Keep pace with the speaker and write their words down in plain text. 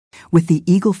With the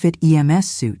EagleFit EMS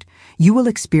suit, you will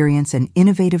experience an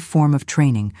innovative form of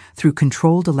training through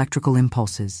controlled electrical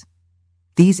impulses.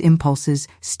 These impulses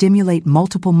stimulate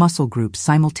multiple muscle groups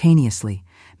simultaneously,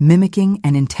 mimicking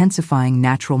and intensifying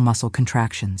natural muscle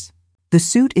contractions. The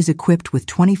suit is equipped with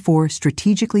 24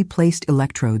 strategically placed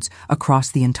electrodes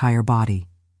across the entire body.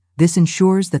 This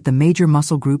ensures that the major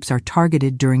muscle groups are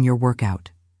targeted during your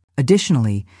workout.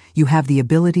 Additionally, you have the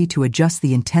ability to adjust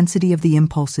the intensity of the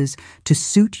impulses to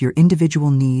suit your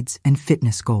individual needs and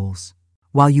fitness goals.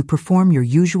 While you perform your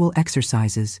usual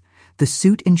exercises, the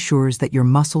suit ensures that your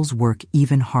muscles work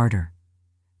even harder.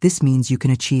 This means you can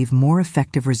achieve more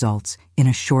effective results in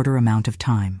a shorter amount of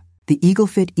time. The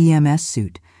EagleFit EMS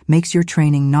suit makes your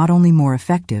training not only more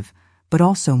effective, but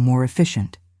also more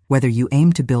efficient, whether you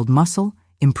aim to build muscle,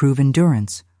 improve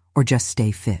endurance, or just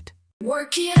stay fit.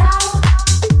 Work it out.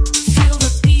 Feel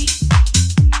the beat.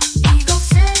 Eagle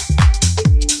fit.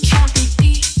 Can't be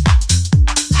beat.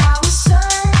 Power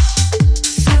surge.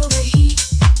 Feel the heat.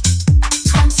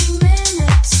 20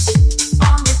 minutes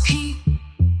on repeat.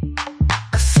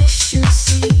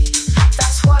 Efficiency.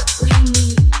 That's what we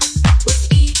need. With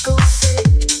Eagle Fit,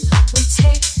 we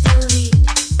take the lead.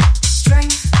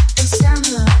 Strength and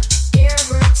stamina,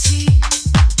 guaranteed.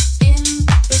 In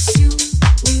the suit,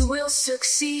 we will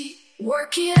succeed.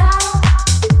 Work it out.